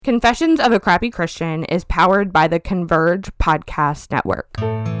Confessions of a Crappy Christian is powered by the Converge Podcast Network.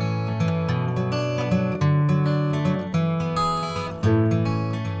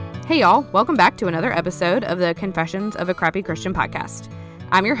 Hey y'all, welcome back to another episode of the Confessions of a Crappy Christian podcast.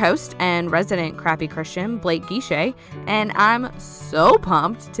 I'm your host and resident crappy Christian, Blake Guichet, and I'm so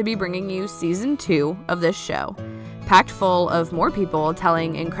pumped to be bringing you season 2 of this show, packed full of more people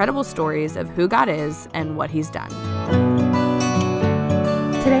telling incredible stories of who God is and what he's done.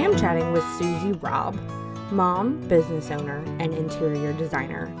 Today I'm chatting with Susie Robb, mom, business owner, and interior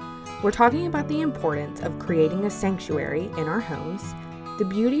designer. We're talking about the importance of creating a sanctuary in our homes, the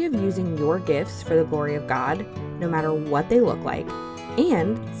beauty of using your gifts for the glory of God, no matter what they look like,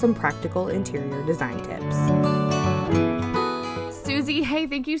 and some practical interior design tips. Susie, hey,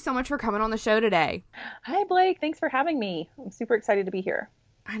 thank you so much for coming on the show today. Hi, Blake. Thanks for having me. I'm super excited to be here.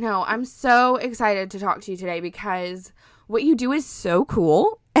 I know. I'm so excited to talk to you today because what you do is so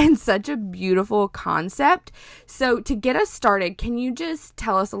cool and such a beautiful concept. So to get us started, can you just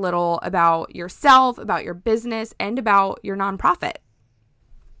tell us a little about yourself, about your business, and about your nonprofit?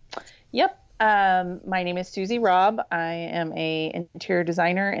 Yep. My name is Susie Robb. I am an interior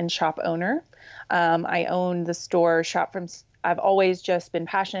designer and shop owner. I own the store Shop From. I've always just been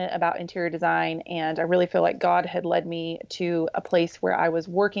passionate about interior design, and I really feel like God had led me to a place where I was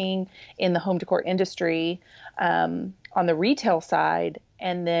working in the home decor industry on the retail side,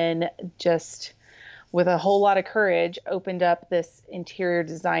 and then just with a whole lot of courage opened up this interior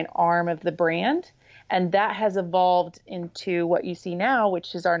design arm of the brand. And that has evolved into what you see now,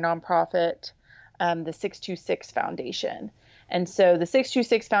 which is our nonprofit, the 626 Foundation. And so the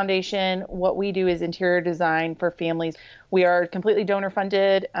 626 Foundation, what we do is interior design for families. We are completely donor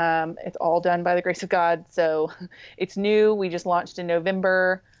funded. It's all done by the grace of God. So it's new. We just launched in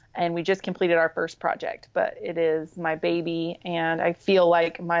November and we just completed our first project, but it is my baby and I feel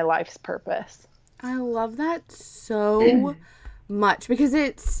like my life's purpose. I love that so much because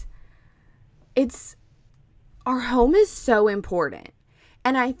it's our home is so important.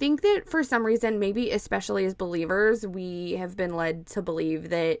 And I think that for some reason, maybe especially as believers, we have been led to believe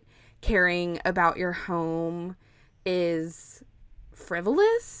that caring about your home is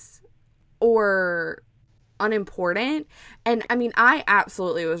frivolous or unimportant. And I mean, I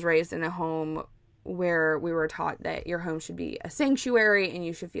absolutely was raised in a home where we were taught that your home should be a sanctuary and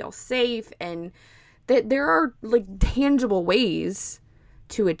you should feel safe and that there are like tangible ways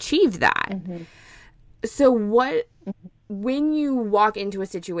to achieve that. Mm-hmm. So when you walk into a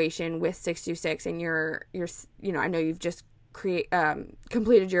situation with 626 and you're I know you've just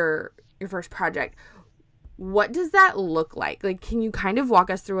completed your first project, what does that look like? Like, can you kind of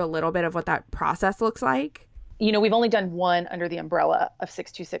walk us through a little bit of what that process looks like? We've only done one under the umbrella of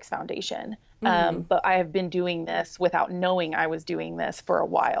 626 Foundation, but I have been doing this without knowing I was doing this for a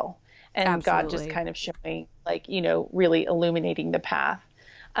while. And Absolutely. God just kind of showing, really illuminating the path.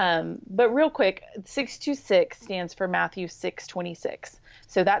 But real quick, 626 stands for Matthew 6:26.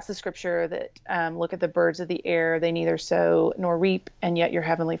 So that's the scripture that, look at the birds of the air. They neither sow nor reap, and yet your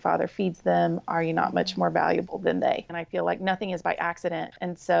heavenly Father feeds them. Are you not much more valuable than they? And I feel like nothing is by accident.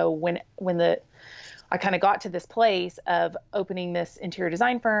 And so when I kind of got to this place of opening this interior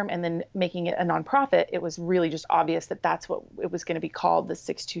design firm and then making it a nonprofit, it was really just obvious that that's what it was going to be called, the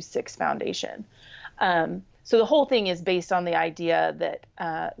 626 Foundation. So the whole thing is based on the idea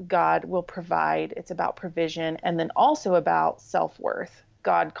that God will provide. It's about provision and then also about self-worth.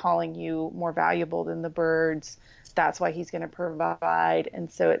 God calling you more valuable than the birds. That's why he's going to provide. And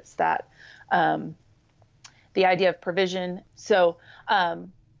so it's that the idea of provision. So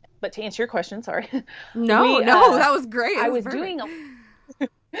but to answer your question, sorry. No, that was great. I was doing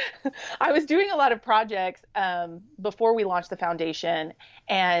a lot of projects before we launched the foundation.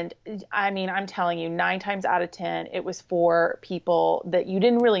 And I mean, I'm telling you, 9 times out of 10, it was for people that you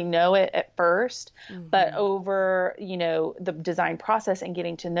didn't really know it at first, mm-hmm. but over, the design process and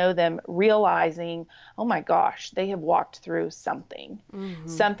getting to know them, realizing, oh my gosh, they have walked through something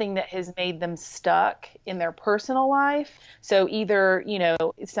that has made them stuck in their personal life. So either,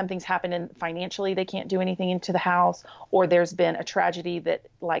 something's happened financially, they can't do anything into the house, or there's been a tragedy that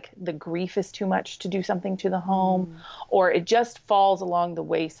like the grief is too much to do something to the home, or it just falls along the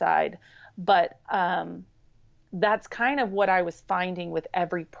wayside. But that's kind of what I was finding with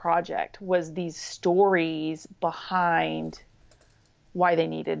every project was these stories behind why they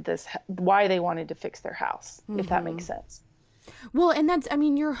needed this, why they wanted to fix their house, if that makes sense. Well,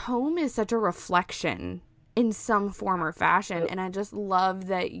 and your home is such a reflection in some form or fashion. And I just love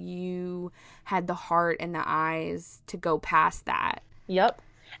that you had the heart and the eyes to go past that. Yep.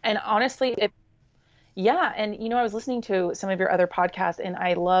 And honestly, Yeah. And, I was listening to some of your other podcasts and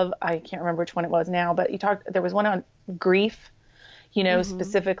I can't remember which one it was now, but there was one on grief, Mm-hmm.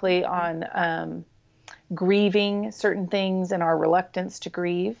 specifically on grieving certain things and our reluctance to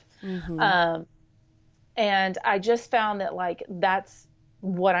grieve. Mm-hmm. Um, and I just found that like that's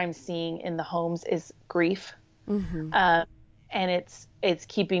what I'm seeing in the homes is grief. Mm-hmm. Um, and it's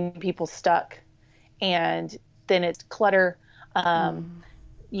keeping people stuck, and then it's clutter, um,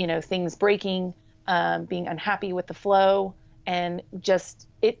 Mm-hmm. things breaking, being unhappy with the flow, and just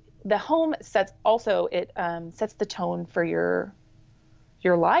the home sets the tone for your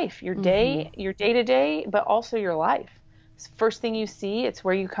life, Mm-hmm. your day to day, but also your life. First thing you see, it's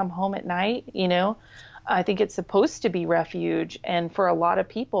where you come home at night. I think it's supposed to be refuge, and for a lot of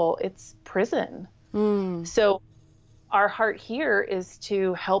people it's prison. Mm. So our heart here is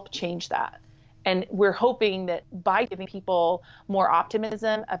to help change that. And we're hoping that by giving people more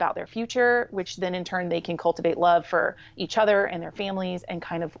optimism about their future, which then in turn they can cultivate love for each other and their families, and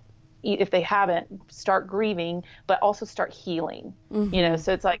kind of, if they haven't, start grieving, but also start healing. Mm-hmm.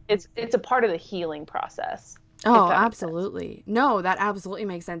 So it's like it's a part of the healing process, if Oh, that makes sense. absolutely. No, that absolutely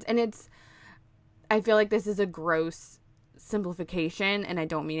makes sense. And I feel like this is a gross simplification, and I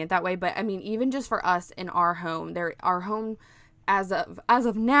don't mean it that way, but I mean, even just for us in our home, our home as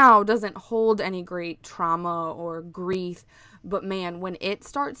of now doesn't hold any great trauma or grief, but man, when it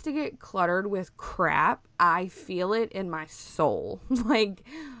starts to get cluttered with crap, I feel it in my soul. Like,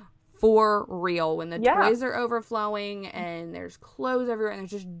 for real, when the Yeah. toys are overflowing and there's clothes everywhere and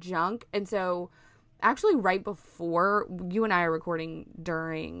there's just junk. And so actually right before you and I are recording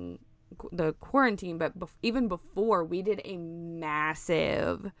during the quarantine, but even before, we did a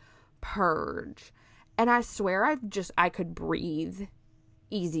massive purge, and I swear I could breathe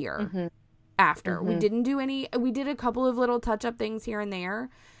easier Hmm. after. Hmm. We did a couple of little touch up things here and there,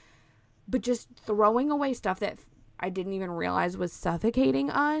 but just throwing away stuff that I didn't even realize was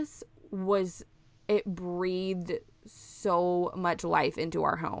suffocating us was it breathed so much life into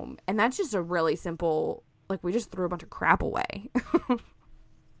our home. And that's just a really simple, like, we just threw a bunch of crap away.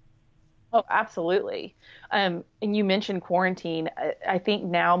 Oh, absolutely. And you mentioned quarantine. I think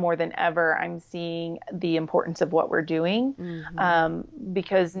now more than ever, I'm seeing the importance of what we're doing, Mm-hmm.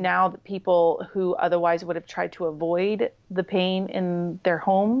 because now the people who otherwise would have tried to avoid the pain in their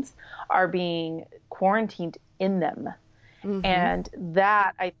homes are being quarantined in them. Mm-hmm. And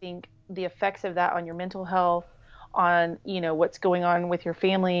that, I think, the effects of that on your mental health, on, what's going on with your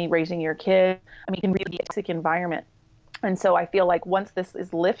family, raising your kids, I mean, it can really be a toxic environment. And so I feel like once this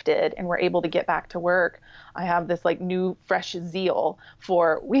is lifted and we're able to get back to work, I have this like new fresh zeal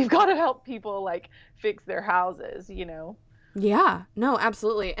for we've got to help people like fix their houses. Yeah, no,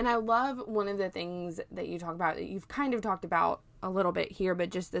 absolutely. And I love one of the things that you talk about that you've kind of talked about a little bit here, but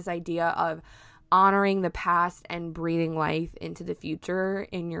just this idea of honoring the past and breathing life into the future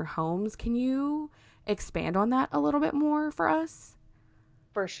in your homes. Can you expand on that a little bit more for us?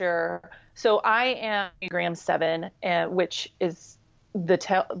 For sure. So I am Enneagram 7, which is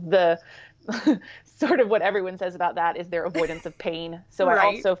the sort of what everyone says about that is their avoidance of pain. So I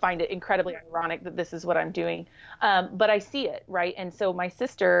Right. also find it incredibly ironic that this is what I'm doing. But I see it, right? And so my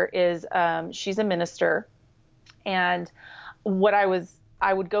sister she's a minister, and what I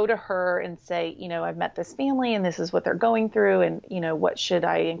would go to her and say, I've met this family and this is what they're going through, and what should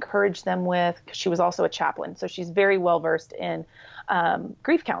I encourage them with? Because she was also a chaplain, so she's very well versed in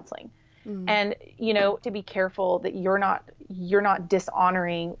grief counseling. Mm. And to be careful that you're not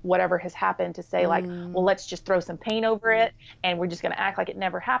dishonoring whatever has happened, to say like, well, Mm. let's just throw some paint over it and we're just going to act like it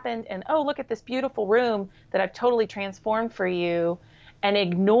never happened, and oh, look at this beautiful room that I've totally transformed for you, and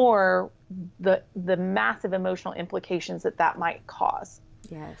ignore the massive emotional implications that might cause.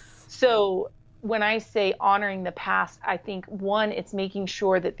 Yes. So when I say honoring the past, I think one, it's making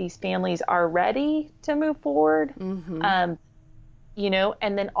sure that these families are ready to move forward. Mm-hmm. Um,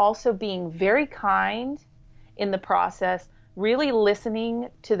 and then also being very kind in the process, really listening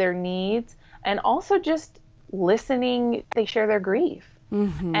to their needs, and also just listening. They share their grief,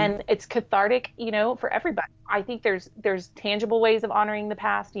 Mm-hmm. and it's cathartic, for everybody. I think there's tangible ways of honoring the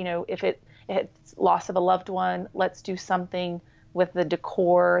past. If it's loss of a loved one, let's do something with the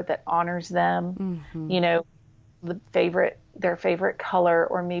decor that honors them. Mm-hmm. You know, their favorite color,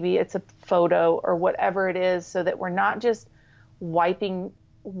 or maybe it's a photo or whatever it is, so that we're not just wiping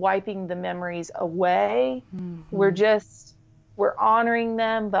wiping the memories away. We're Mm-hmm. just we're honoring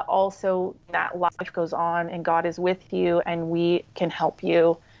them, but also that life goes on and God is with you and we can help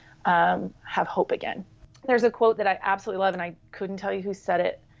you have hope again. There's a quote that I absolutely love, and I couldn't tell you who said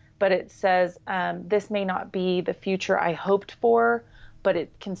it, but it says, "This may not be the future I hoped for, but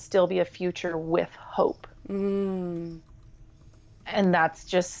it can still be a future with hope. And that's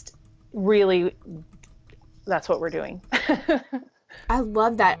just really, that's what we're doing. I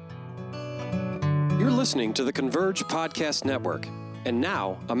love that. You're listening to the Converge Podcast Network. And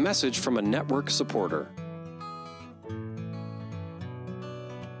now, a message from a network supporter.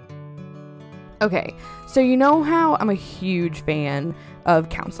 Okay, so you know how I'm a huge fan of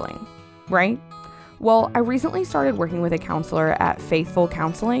counseling, right? Well, I recently started working with a counselor at Faithful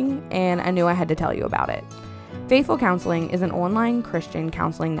Counseling, and I knew I had to tell you about it. Faithful Counseling is an online Christian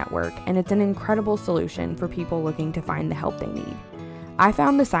counseling network, and it's an incredible solution for people looking to find the help they need. I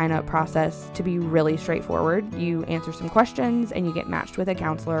found the sign-up process to be really straightforward. You answer some questions, and you get matched with a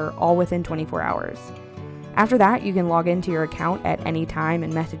counselor all within 24 hours. After that, you can log into your account at any time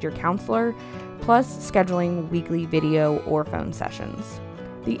and message your counselor, plus scheduling weekly video or phone sessions.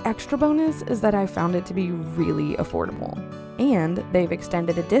 The extra bonus is that I found it to be really affordable, and they've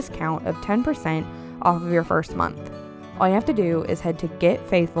extended a discount of 10% off of your first month. All you have to do is head to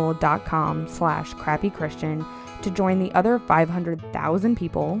getfaithful.com/crappychristian to join the other 500,000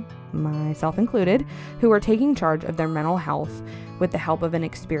 people, myself included, who are taking charge of their mental health with the help of an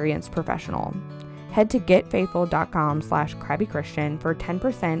experienced professional. Head to getfaithful.com/crappychristian for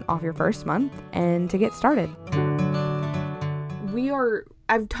 10% off your first month and to get started.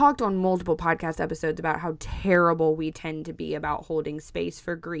 I've talked on multiple podcast episodes about how terrible we tend to be about holding space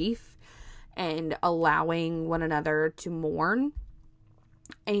for grief and allowing one another to mourn.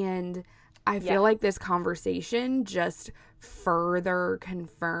 And I feel like this conversation just further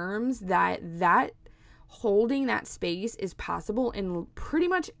confirms that holding that space is possible in pretty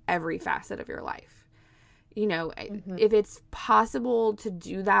much every facet of your life. You know, if it's possible to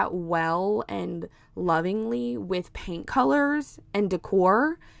do that well and lovingly with paint colors and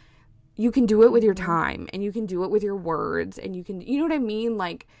decor, you can do it with your time, and you can do it with your words, and you know what I mean?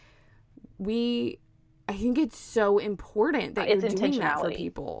 Like, I think it's so important that you're doing that for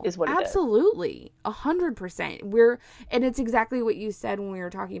people. Is what it Absolutely. 100%. And it's exactly what you said when we were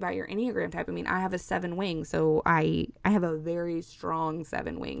talking about your Enneagram type. I mean, I have a 7 wing, so I have a very strong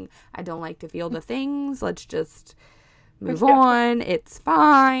 7 wing. I don't like to feel the things. Let's just move on. It's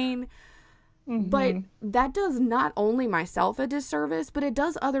fine. But that does not only myself a disservice, but it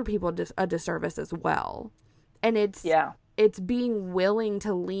does other people a disservice as well. And it's being willing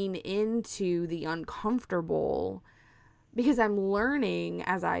to lean into the uncomfortable, because I'm learning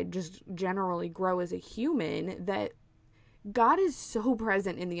as I just generally grow as a human that God is so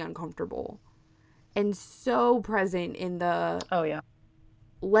present in the uncomfortable and so present in the,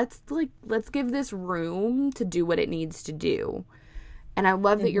 let's give this room to do what it needs to do. And I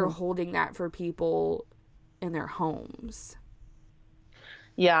love that you're holding that for people in their homes.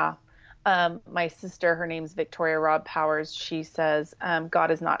 Yeah. My sister, her name's Victoria Rob Powers. She says,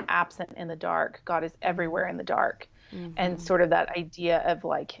 God is not absent in the dark. God is everywhere in the dark. And sort of that idea of,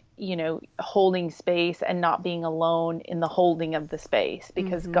 like, you know, holding space and not being alone in the holding of the space,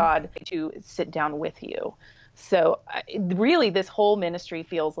 because God to sit down with you. So really this whole ministry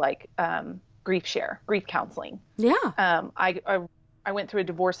feels like, grief counseling. Yeah. I went through a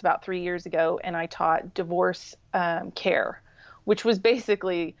divorce about 3 years ago, and I taught divorce, care, which was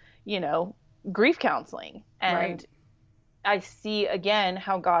basically, you know, grief counseling. And I see again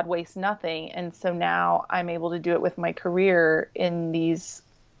how God wastes nothing. And so now I'm able to do it with my career in these,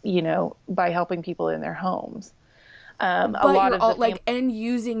 you know, by helping people in their homes. And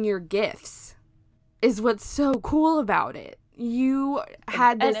using your gifts is what's so cool about it. You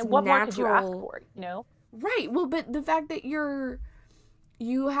had this and what more could you ask for, you know? Right. Well, but the fact that you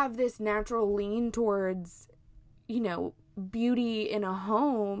have this natural lean towards, you know, beauty in a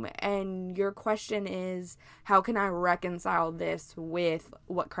home, and your question is, how can I reconcile this with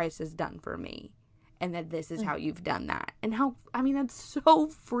what Christ has done for me? And that this is how you've done that. And that's so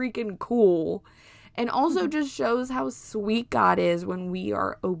freaking cool. And also just shows how sweet God is when we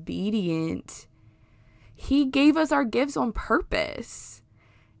are obedient. He gave us our gifts on purpose,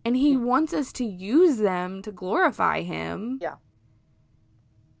 and he wants us to use them to glorify him. Yeah.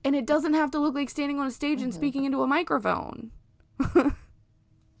 And it doesn't have to look like standing on a stage and speaking into a microphone.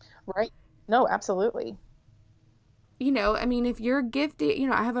 Right. No, absolutely. You know, I mean, if you're gifted, you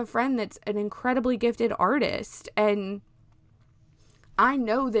know, I have a friend that's an incredibly gifted artist, and I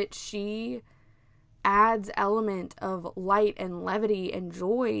know that she adds element of light and levity and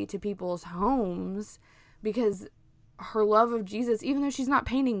joy to people's homes because her love of Jesus, even though she's not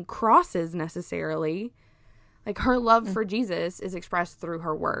painting crosses necessarily, like, her love for Jesus is expressed through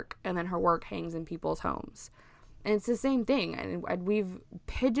her work, and then her work hangs in people's homes. And it's the same thing. And we've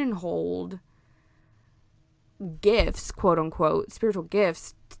pigeonholed gifts, quote unquote, spiritual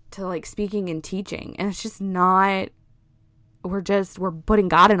gifts to like speaking and teaching. And it's just not, we're putting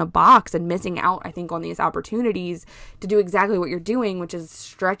God in a box and missing out, I think, on these opportunities to do exactly what you're doing, which is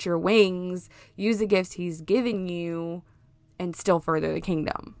stretch your wings, use the gifts he's given you, and still further the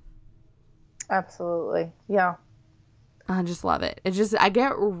kingdom. Absolutely. Yeah. I just love it. It's just, I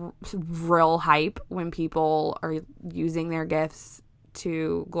get real hype when people are using their gifts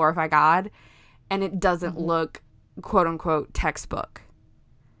to glorify God, and it doesn't look, quote unquote, textbook.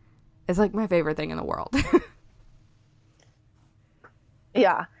 It's like my favorite thing in the world.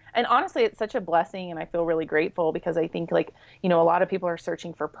 Yeah. And honestly, it's such a blessing, and I feel really grateful because I think, like, you know, a lot of people are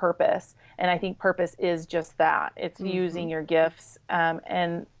searching for purpose, and I think purpose is just that. It's using your gifts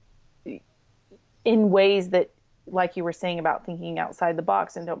and in ways that, like you were saying about thinking outside the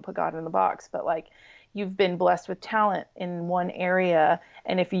box and don't put God in the box, but like you've been blessed with talent in one area,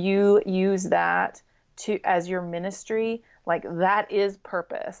 and if you use that as your ministry, like that is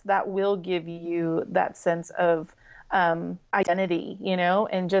purpose. That will give you that sense of identity, you know,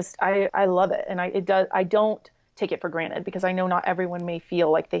 and just I love it, and I don't take it for granted because I know not everyone may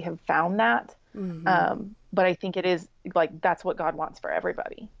feel like they have found that, but I think it is like that's what God wants for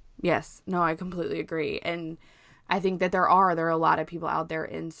everybody. Yes, no, I completely agree, and I think that there are a lot of people out there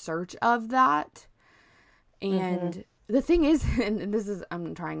in search of that, and the thing is, and this is,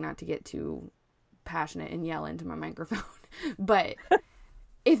 I'm trying not to get too passionate and yell into my microphone, but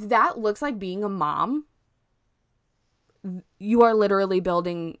if that looks like being a mom, you are literally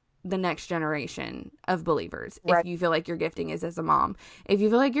building the next generation of believers. Right. If you feel like your gifting is as a mom, if you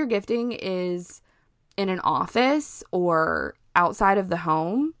feel like your gifting is in an office or outside of the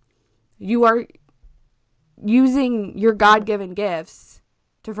home, you are using your God-given gifts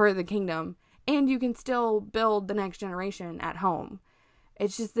to further the kingdom, and you can still build the next generation at home.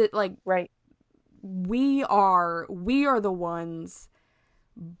 It's just that, like, right, we are the ones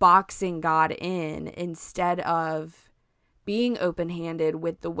boxing God in instead of being open-handed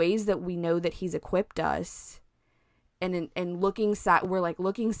with the ways that we know that he's equipped us, and looking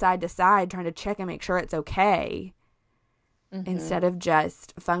looking side to side, trying to check and make sure it's okay, instead of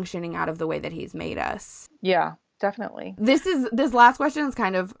just functioning out of the way that he's made us. Yeah, definitely. This last question is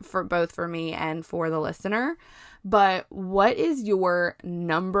kind of for both for me and for the listener, but what is your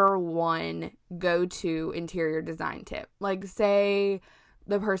number one go-to interior design tip? Like, say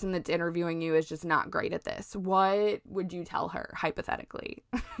the person that's interviewing you is just not great at this. What would you tell her, hypothetically?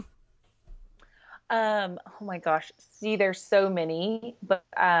 Oh my gosh. See, there's so many, but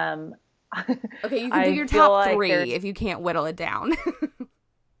okay, you can do your top three if you can't whittle it down.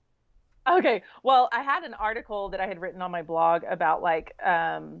 Okay. Well, I had an article that I had written on my blog about like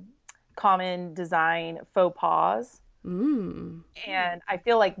common design faux pas. And I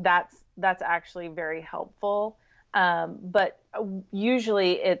feel like that's actually very helpful. But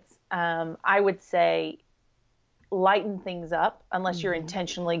usually it's, I would say, lighten things up unless you're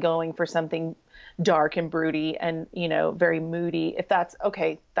intentionally going for something dark and broody and, you know, very moody. If that's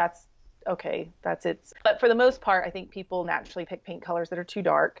okay, that's it. But for the most part, I think people naturally pick paint colors that are too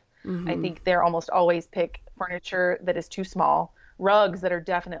dark. I think they're almost always pick furniture that is too small, rugs that are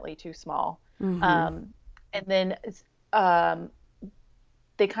definitely too small. And then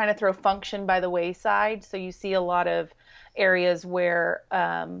they kind of throw function by the wayside. So you see a lot of areas where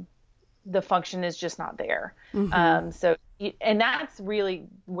the function is just not there. And that's really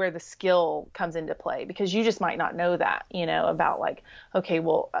where the skill comes into play, because you just might not know that, you know, about like, okay,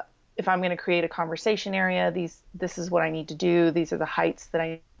 well, if I'm going to create a conversation area, this is what I need to do. These are the heights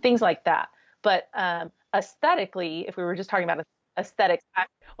things like that. But aesthetically, if we were just talking about aesthetics,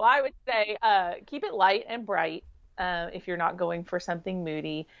 I would say keep it light and bright if you're not going for something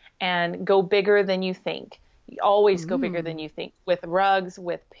moody, and go bigger than you think. You always go bigger than you think, with rugs,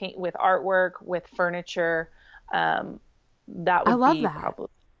 with paint, with artwork, with furniture. That would be probably.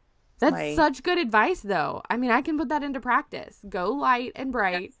 That's such good advice, though. I mean, I can put that into practice. Go light and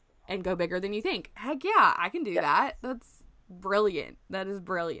bright and go bigger than you think. Heck yeah, I can do that. That's brilliant. That is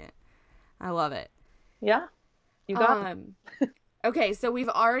brilliant. I love it. Yeah, you got it. Okay, so we've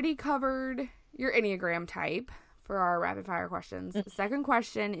already covered your Enneagram type for our rapid fire questions. The second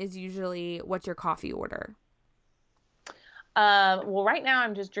question is usually, what's your coffee order? Well, right now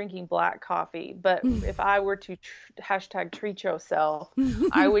I'm just drinking black coffee, but if I were to hashtag treat yourself,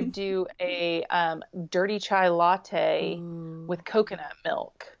 I would do a dirty chai latte with coconut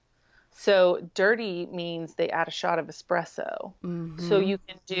milk. So dirty means they add a shot of espresso. So you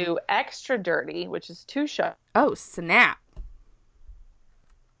can do extra dirty, which is 2 shots. Oh, snap.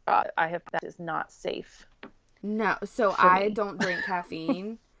 That is not safe. No, so I don't drink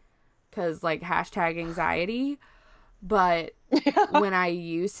caffeine. because like #anxiety. But when I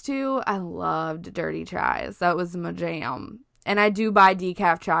used to, I loved dirty chais. That was my jam. And I do buy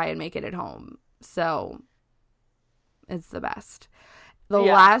decaf chai and make it at home. So it's the best. The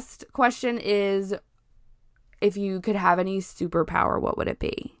last question is, if you could have any superpower, what would it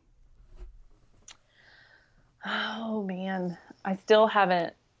be? Oh, man. I still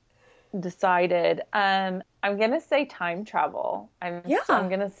haven't decided. I'm going to say time travel. I'm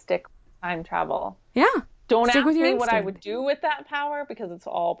going to stick with time travel. Yeah. Don't ask me what I would do with that power, because it's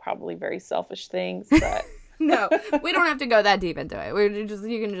all probably very selfish things. But no, we don't have to go that deep into it.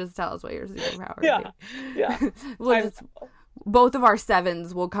 You can just tell us what your superpower would be. Yeah. Both of our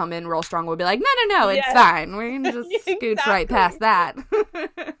 7s will come in real strong. We'll be like, no, it's fine. We can just scooch right past that.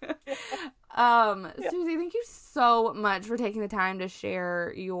 Susie, thank you so much for taking the time to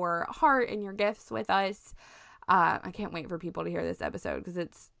share your heart and your gifts with us. I can't wait for people to hear this episode, because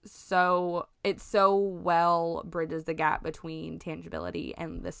it so well bridges the gap between tangibility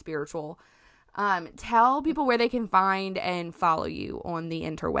and the spiritual. Tell people where they can find and follow you on the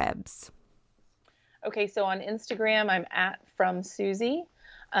interwebs. Okay, so on Instagram, I'm at FromSusie.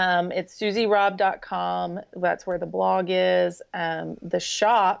 It's SusieRobb.com. That's where the blog is. The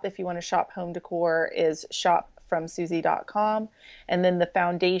shop, if you want to shop home decor, is shopfromsusie.com. And then the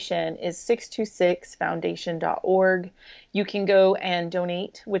foundation is 626foundation.org. You can go and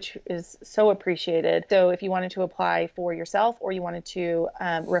donate, which is so appreciated. So if you wanted to apply for yourself, or you wanted to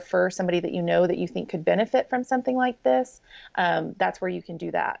refer somebody that you know that you think could benefit from something like this, that's where you can do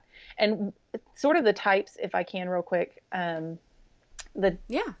that. And sort of the types, if I can real quick, sort of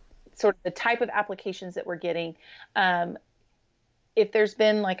the type of applications that we're getting. If there's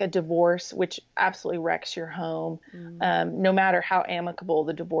been like a divorce, which absolutely wrecks your home, no matter how amicable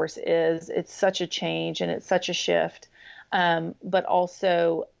the divorce is, it's such a change and it's such a shift. But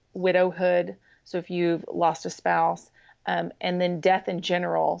also widowhood. So if you've lost a spouse, and then death in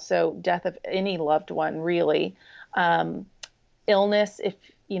general. So death of any loved one, really. Illness, if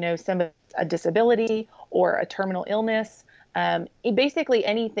a disability or a terminal illness, basically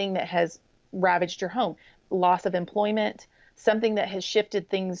anything that has ravaged your home, loss of employment, something that has shifted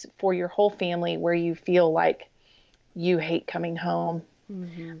things for your whole family where you feel like you hate coming home.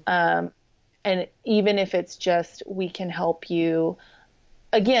 Mm-hmm. And even if it's just, we can help you,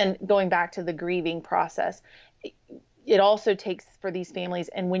 again, going back to the grieving process, it also takes for these families.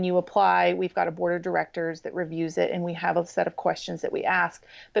 And when you apply, we've got a board of directors that reviews it, and we have a set of questions that we ask,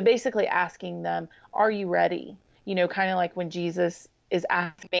 but basically asking them, are you ready? Kind of like when Jesus is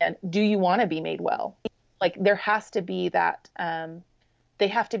asked, man, do you want to be made well? Like there has to be that, they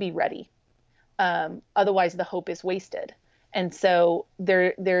have to be ready. Otherwise the hope is wasted. And so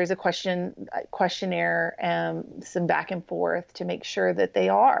there is a questionnaire, some back and forth to make sure that they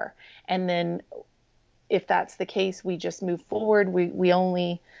are. And then if that's the case, we just move forward. We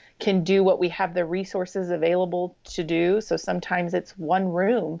only can do what we have the resources available to do. So sometimes it's one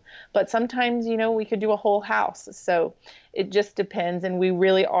room, but sometimes, we could do a whole house. So it just depends. And we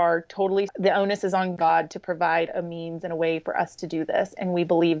really are the onus is on God to provide a means and a way for us to do this. And we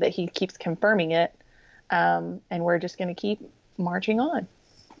believe that he keeps confirming it. And we're just going to keep marching on.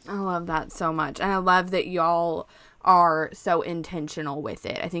 I love that so much. And I love that y'all are so intentional with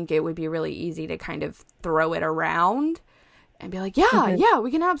it. I think it would be really easy to kind of throw it around and be like, yeah,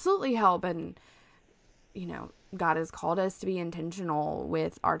 we can absolutely help. And, God has called us to be intentional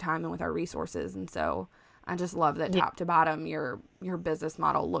with our time and with our resources. And so I just love that top to bottom, your business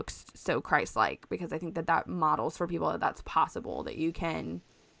model looks so Christ-like, because I think that models for people that that's possible, that you can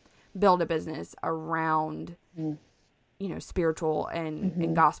build a business around, spiritual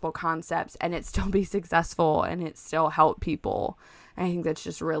and gospel concepts, and it still be successful and it still help people. And I think that's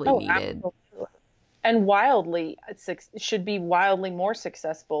just really needed. Absolutely. And should be wildly more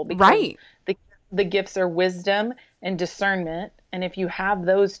successful, because the gifts are wisdom and discernment. And if you have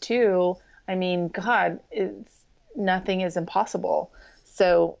those two, God, nothing is impossible.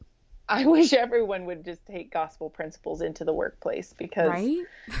 So I wish everyone would just take gospel principles into the workplace, because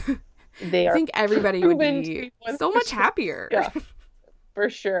they are. I think everybody would be so much happier. Yeah, for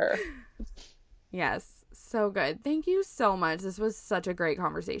sure. Yes. So good. Thank you so much. This was such a great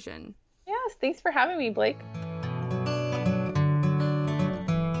conversation. Yes. Thanks for having me, Blake.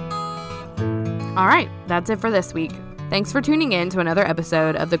 All right. That's it for this week. Thanks for tuning in to another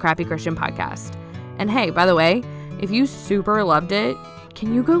episode of the Crappy Christian Podcast. And hey, by the way, if you super loved it,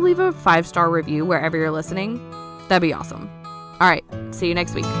 can you go leave a 5-star review wherever you're listening? That'd be awesome. All right. See you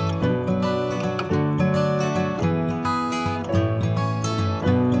next week.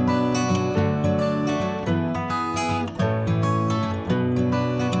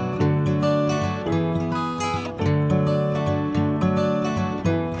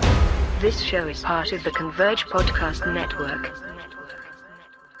 This show is part of the Converge Podcast Network.